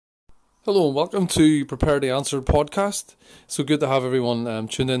Hello and welcome to Prepare to Answer podcast. So good to have everyone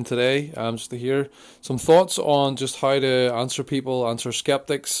tuned in today just to hear some thoughts on just how to answer people, answer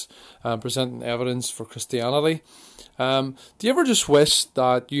skeptics, presenting evidence for Christianity. Do you ever just wish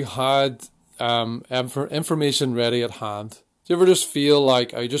that you had information ready at hand? Do you ever just feel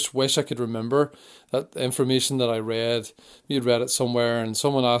like, I just wish I could remember that information that I read? You'd read it somewhere and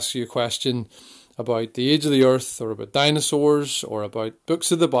someone asks you a question about the age of the earth or about dinosaurs or about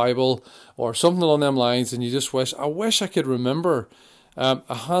books of the Bible or something along them lines, and you just wish I could remember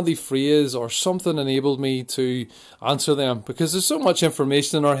a handy phrase or something enabled me to answer them, because there's so much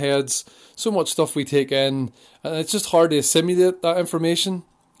information in our heads, so much stuff we take in, and it's just hard to assimilate that information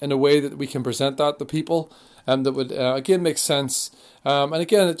in a way that we can present that to people and that would again make sense. And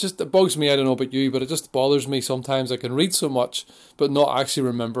again, it bugs me. I don't know about you, but it just bothers me sometimes. I can read so much but not actually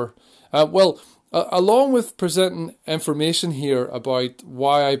remember. Along with presenting information here about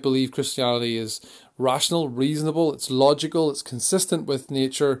why I believe Christianity is rational, reasonable, it's logical, it's consistent with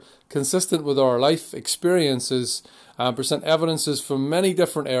nature, consistent with our life experiences, present evidences from many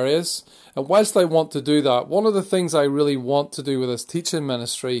different areas. And whilst I want to do that, one of the things I really want to do with this teaching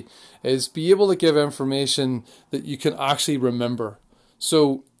ministry is be able to give information that you can actually remember.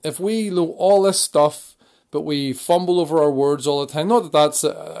 So if we know all this stuff, but we fumble over our words all the time. Not that that's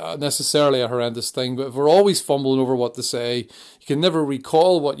necessarily a horrendous thing, but if we're always fumbling over what to say, you can never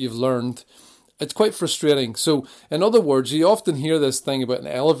recall what you've learned, it's quite frustrating. So, in other words, you often hear this thing about an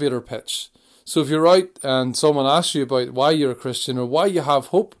elevator pitch. So if you're out and someone asks you about why you're a Christian or why you have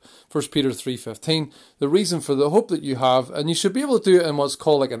hope, 1 Peter 3:15, the reason for the hope that you have, and you should be able to do it in what's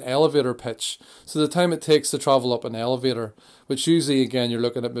called like an elevator pitch. So the time it takes to travel up an elevator, which usually, again, you're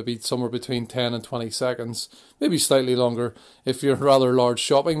looking at maybe somewhere between 10 and 20 seconds, maybe slightly longer if you're in a rather large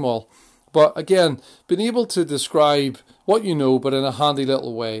shopping mall. But again, being able to describe what you know, but in a handy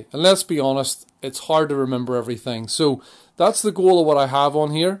little way. And let's be honest, it's hard to remember everything. So that's the goal of what I have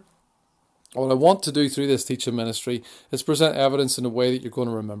on here. What I want to do through this teaching ministry is present evidence in a way that you're going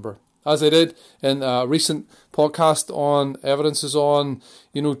to remember. As I did in a recent podcast on evidences on,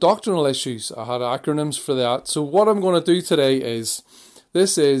 doctrinal issues. I had acronyms for that. So what I'm going to do today is,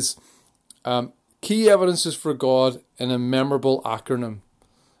 this is key evidences for God in a memorable acronym.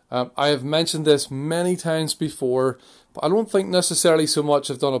 I have mentioned this many times before, but I don't think necessarily so much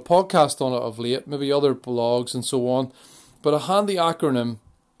I've done a podcast on it of late, maybe other blogs and so on, but a handy acronym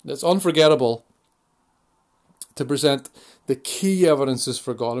that's unforgettable to present the key evidences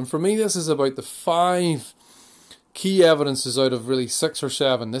for God. And for me, this is about the 5 key evidences out of really 6 or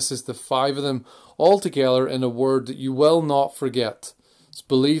 7. This is the 5 of them all together in a word that you will not forget. So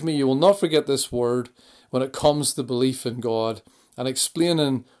believe me, you will not forget this word when it comes to belief in God and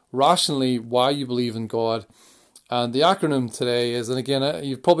explaining rationally why you believe in God. And the acronym today is, and again,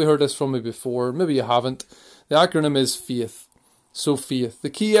 you've probably heard this from me before, maybe you haven't. The acronym is FAITH. So faith. The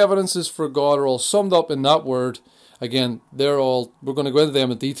key evidences for God are all summed up in that word. Again, we're going to go into them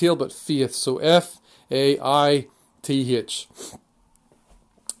in detail, but faith. So FAITH.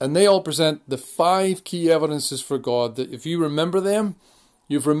 And they all present the 5 key evidences for God that if you remember them,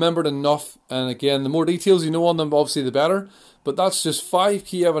 you've remembered enough. And again, the more details you know on them, obviously the better. But that's just 5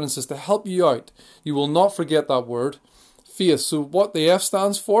 key evidences to help you out. You will not forget that word. Faith. So what the F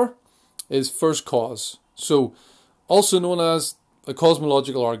stands for is first cause. So also known as a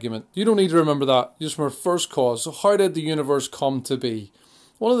cosmological argument. You don't need to remember that. You just remember first cause. So how did the universe come to be?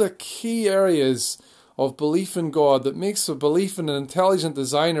 One of the key areas of belief in God that makes a belief in an intelligent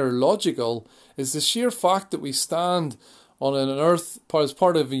designer logical is the sheer fact that we stand on an earth as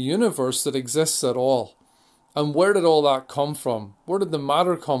part of a universe that exists at all. And where did all that come from? Where did the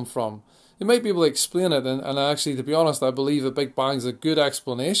matter come from? You might be able to explain it, and actually, to be honest, I believe the Big Bang is a good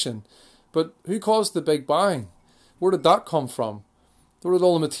explanation. But who caused the Big Bang? Where did that come from? Where did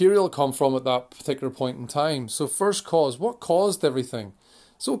all the material come from at that particular point in time? So first cause, what caused everything?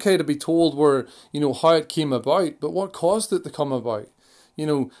 It's okay to be told how it came about, but what caused it to come about?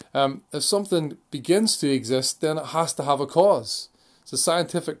 If something begins to exist, then it has to have a cause. It's a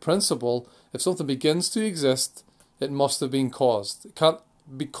scientific principle. If something begins to exist, it must have been caused. It can't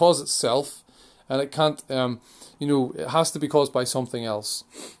be cause itself, and it can't, it has to be caused by something else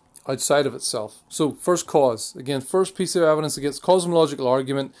outside of itself. So first cause, again, first piece of evidence against cosmological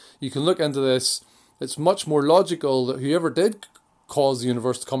argument. You can look into this. It's much more logical that whoever did cause the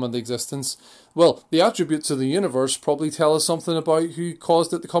universe to come into existence, well, the attributes of the universe probably tell us something about who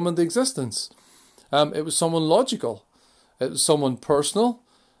caused it to come into existence. It was someone logical. It was someone personal.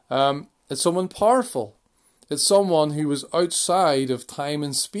 It's someone powerful. It's someone who was outside of time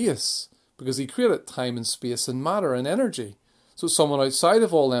and space, because he created time and space and matter and energy. So it's someone outside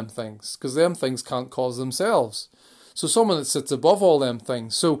of all them things, because them things can't cause themselves. So someone that sits above all them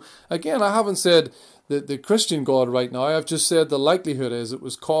things. So again, I haven't said the Christian God right now. I've just said the likelihood is it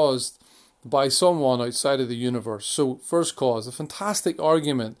was caused by someone outside of the universe. So first cause, a fantastic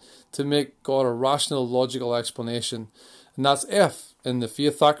argument to make God a rational, logical explanation. And that's F in the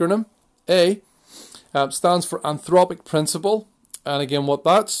faith acronym. A stands for anthropic principle. And again, what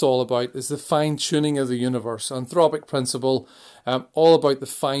that's all about is the fine-tuning of the universe. Anthropic principle, all about the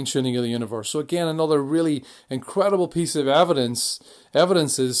fine-tuning of the universe. So again, another really incredible piece of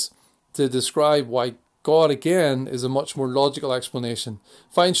evidences to describe why God, again, is a much more logical explanation.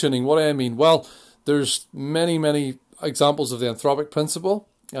 Fine-tuning, what do I mean? Well, there's many, many examples of the anthropic principle.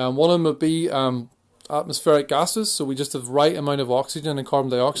 One of them would be atmospheric gases. So we just have the right amount of oxygen and carbon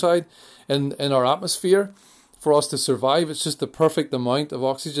dioxide in our atmosphere for us to survive. It's just the perfect amount of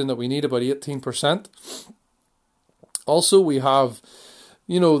oxygen that we need, about 18%. Also, we have,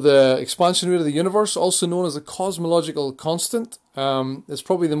 the expansion rate of the universe, also known as the cosmological constant. It's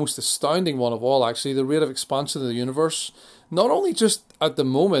probably the most astounding one of all, actually, the rate of expansion of the universe. Not only just at the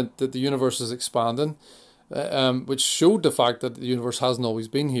moment that the universe is expanding, which showed the fact that the universe hasn't always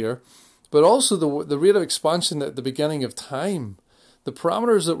been here, but also the rate of expansion at the beginning of time. The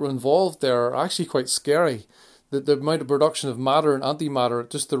parameters that were involved there are actually quite scary. The amount of production of matter and antimatter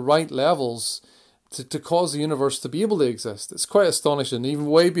at just the right levels to cause the universe to be able to exist. It's quite astonishing, even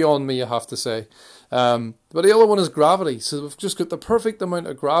way beyond me, I have to say. But the other one is gravity. So we've just got the perfect amount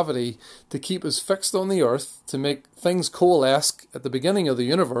of gravity to keep us fixed on the Earth, to make things coalesce at the beginning of the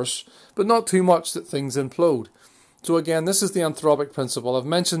universe, but not too much that things implode. So again, this is the anthropic principle. I've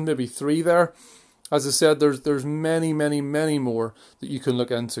mentioned maybe 3 there. As I said, there's many, many, many more that you can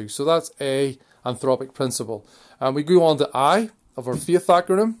look into. So that's A, anthropic principle. And we go on to I of our faith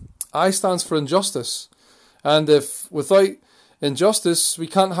acronym. I stands for injustice. And if without injustice, we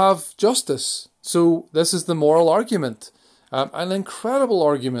can't have justice. So this is the moral argument. An incredible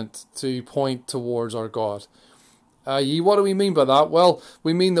argument to point towards our God. I.e., what do we mean by that? Well,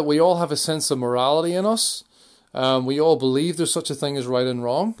 we mean that we all have a sense of morality in us. We all believe there's such a thing as right and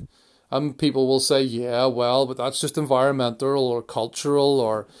wrong. People will say, yeah, well, but that's just environmental or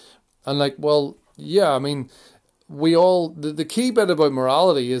cultural yeah, I mean, we all, the key bit about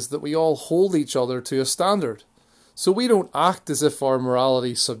morality is that we all hold each other to a standard. So we don't act as if our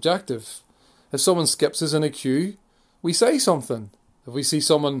morality is subjective. If someone skips us in a queue, we say something. If we see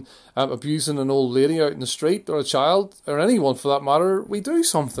someone abusing an old lady out in the street, or a child, or anyone for that matter, we do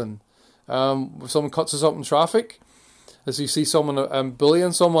something. If someone cuts us up in traffic, as you see someone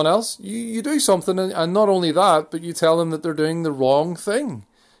bullying someone else, you do something, and not only that, but you tell them that they're doing the wrong thing.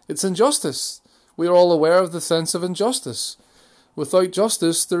 It's injustice. We are all aware of the sense of injustice. Without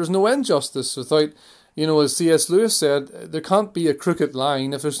justice, there is no injustice. Without, as C.S. Lewis said, there can't be a crooked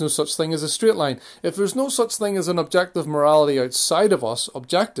line if there's no such thing as a straight line. If there's no such thing as an objective morality outside of us,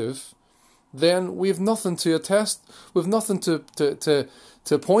 objective, then we've nothing to attest. We've nothing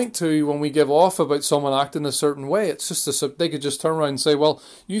to point to when we give off about someone acting a certain way. It's just they could just turn around and say, well,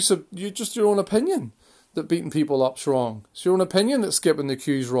 you just your own opinion that beating people up's wrong. It's your own opinion that skipping the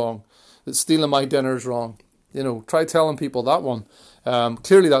queue's wrong, that stealing my dinner's wrong. Try telling people that one.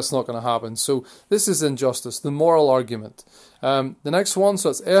 Clearly that's not going to happen. So this is injustice, the moral argument. The next one, so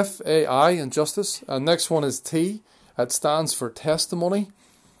it's F-A-I, injustice. And next one is T. It stands for testimony.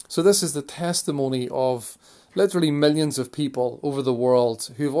 So this is the testimony of literally millions of people over the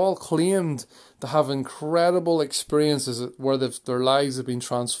world who've all claimed to have incredible experiences where their lives have been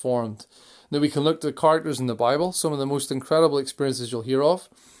transformed. Now we can look to the characters in the Bible, some of the most incredible experiences you'll hear of.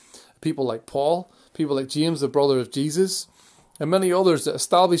 People like Paul, people like James, the brother of Jesus, and many others that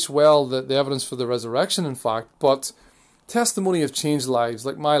establish well the evidence for the resurrection, in fact. But testimony have changed lives,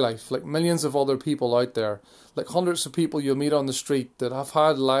 like my life, like millions of other people out there, like hundreds of people you'll meet on the street that have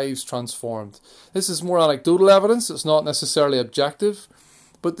had lives transformed. This is more anecdotal evidence, it's not necessarily objective,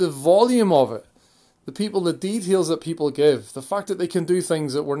 but the volume of it, the details that people give, the fact that they can do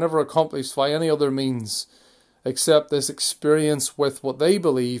things that were never accomplished by any other means, except this experience with what they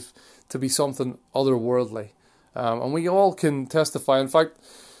believe to be something otherworldly. And we all can testify. In fact,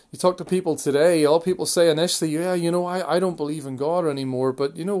 you talk to people today, all people say initially, yeah, I don't believe in God anymore,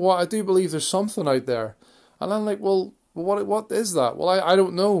 but you know what, I do believe there's something out there. And I'm like, well, what is that? Well, I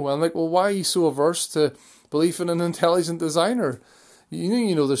don't know. I'm like, well, why are you so averse to belief in an intelligent designer?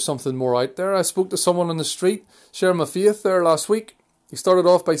 You know there's something more out there. I spoke to someone on the street, sharing my faith there last week. He started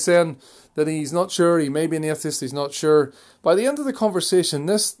off by saying that he's not sure, he may be an atheist, he's not sure. By the end of the conversation,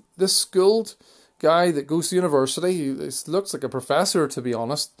 this schooled guy that goes to university, he looks like a professor to be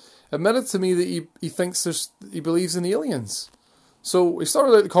honest, admitted to me that he thinks he believes in aliens. So we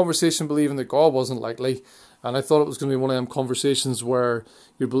started out the conversation believing that God wasn't likely, and I thought it was going to be one of them conversations where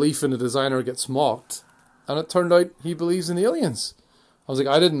your belief in a designer gets mocked, and it turned out he believes in aliens. I was like,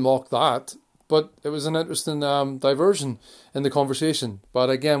 I didn't mock that, but it was an interesting diversion in the conversation. But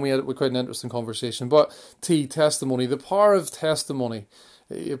again, we had quite an interesting conversation. But testimony, the power of testimony,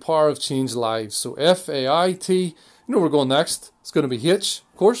 the power of changed lives. So FAIT, we're going next. It's going to be H,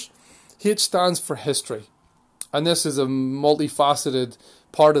 of course. H stands for history. And this is a multifaceted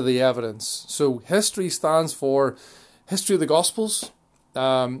part of the evidence. So history stands for history of the Gospels,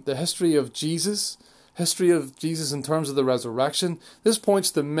 the history of Jesus in terms of the resurrection. This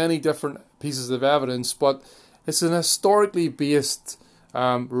points to many different pieces of evidence, but it's an historically based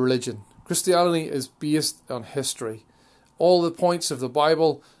religion. Christianity is based on history. All the points of the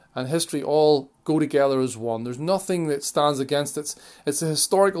Bible and history all go together as one. There's nothing that stands against it. It's a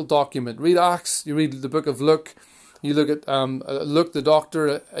historical document. Read Acts, you read the book of Luke, you look at Luke the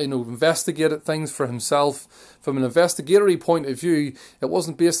doctor, investigated things for himself. From an investigatory point of view, it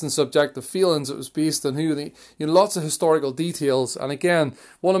wasn't based on subjective feelings, it was based on lots of historical details. And again,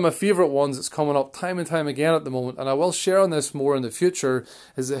 one of my favourite ones that's coming up time and time again at the moment, and I will share on this more in the future,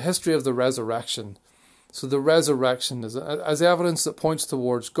 is the history of the resurrection. So the resurrection is as evidence that points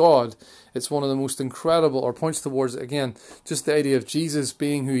towards God. It's one of the most incredible, or points towards, again, just the idea of Jesus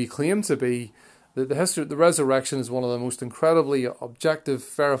being who he claimed to be. The history of the resurrection is one of the most incredibly objective,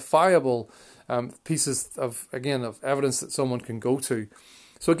 verifiable pieces of evidence that someone can go to.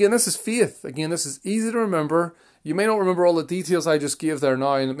 So again, this is faith. Again, this is easy to remember. You may not remember all the details I just gave there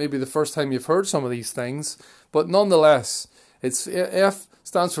now, and it may be the first time you've heard some of these things, but nonetheless, it's F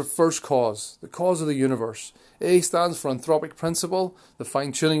stands for first cause, the cause of the universe. A stands for anthropic principle, the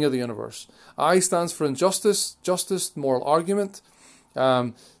fine-tuning of the universe. I stands for injustice, justice, moral argument.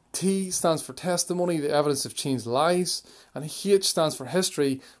 T stands for testimony, the evidence of changed lives. And H stands for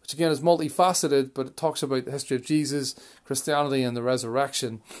history, which again is multifaceted, but it talks about the history of Jesus, Christianity, and the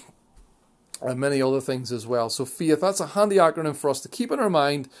resurrection, and many other things as well. So faith, that's a handy acronym for us to keep in our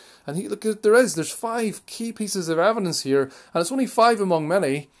mind. And look, there's 5 key pieces of evidence here, and it's only 5 among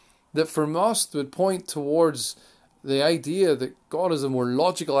many that from us would point towards the idea that God is a more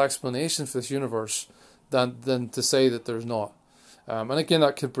logical explanation for this universe than to say that there's not. And again,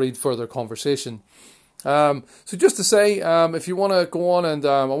 that could breed further conversation. So just to say, if you want to go on and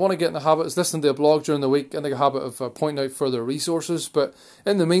I want to get in the habit of listening to a blog during the week, in the habit of pointing out further resources. But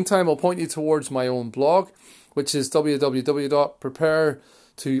in the meantime, I'll point you towards my own blog, which is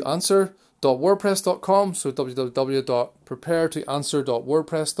www.preparetoanswer.wordpress.com. So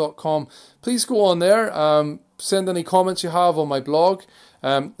www.preparetoanswer.wordpress.com. Please go on there. Send any comments you have on my blog.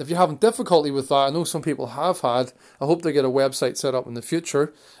 If you're having difficulty with that, I know some people have had. I hope they get a website set up in the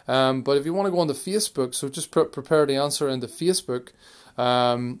future. But if you want to go on to Facebook, so just prepare the answer into Facebook,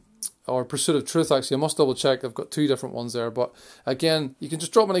 or Pursuit of Truth. Actually, I must double check. I've got 2 different ones there. But again, you can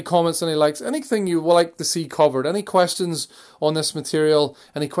just drop any comments, any likes, anything you would like to see covered, any questions on this material,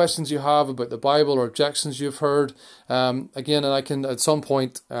 any questions you have about the Bible or objections you've heard. Again, and I can at some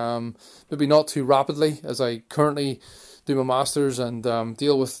point, maybe not too rapidly, as I currently do my masters and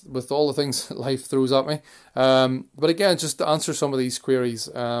deal with all the things that life throws at me. But again, just to answer some of these queries.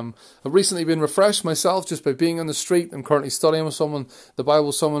 I've recently been refreshed myself just by being on the street. I'm currently studying with someone, the Bible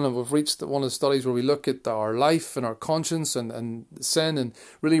with someone, and we've reached one of the studies where we look at our life and our conscience and sin and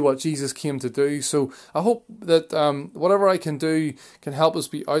really what Jesus came to do. So I hope that whatever I can do can help us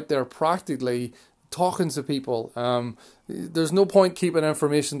be out there practically talking to people. There's no point keeping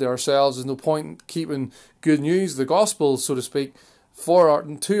information to ourselves. There's no point keeping good news, the gospel, so to speak,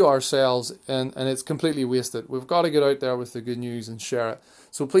 to ourselves, and it's completely wasted. We've got to get out there with the good news and share it.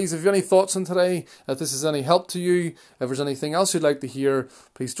 So please, if you have any thoughts on today, if this is any help to you, if there's anything else you'd like to hear,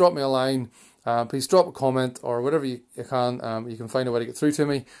 please drop me a line. Please drop a comment or whatever you can. You can find a way to get through to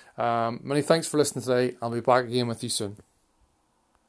me. Many thanks for listening today. I'll be back again with you soon.